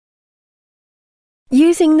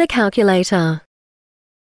Using the calculator.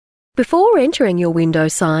 Before entering your window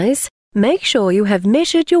size, make sure you have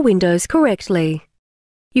measured your windows correctly.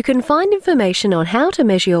 You can find information on how to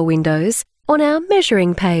measure your windows on our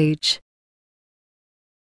measuring page.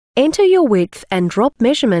 Enter your width and drop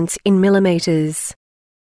measurements in millimetres.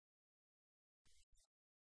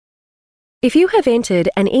 If you have entered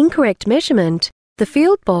an incorrect measurement, the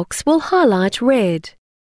field box will highlight red.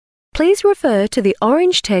 Please refer to the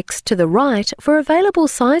orange text to the right for available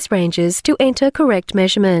size ranges to enter correct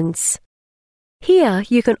measurements. Here,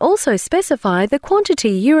 you can also specify the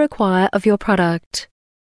quantity you require of your product.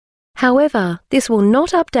 However, this will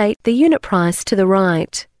not update the unit price to the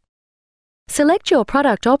right. Select your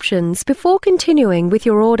product options before continuing with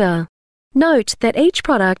your order. Note that each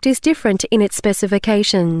product is different in its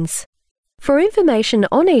specifications. For information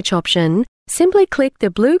on each option, simply click the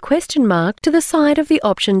blue question mark to the side of the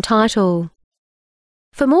option title.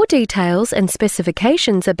 For more details and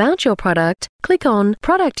specifications about your product, click on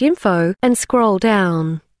Product Info and scroll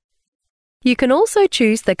down. You can also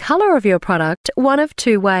choose the colour of your product one of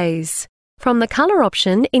two ways, from the colour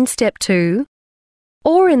option in Step 2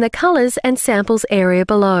 or in the Colours and Samples area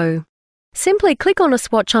below. Simply click on a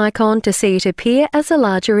swatch icon to see it appear as a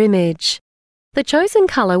larger image. The chosen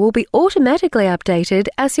colour will be automatically updated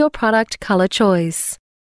as your product colour choice.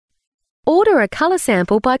 Order a colour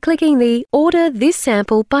sample by clicking the Order this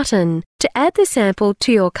sample button to add the sample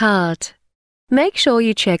to your cart. Make sure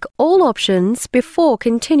you check all options before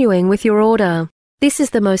continuing with your order. This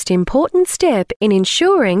is the most important step in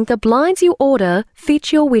ensuring the blinds you order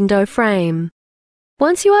fit your window frame.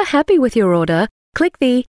 Once you are happy with your order, click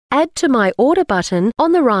the Add to My Order button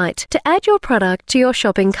on the right to add your product to your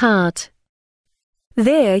shopping cart.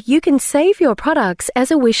 There, you can save your products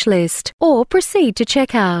as a wish list or proceed to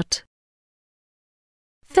checkout.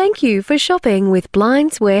 Thank you for shopping with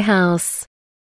Blinds Warehouse.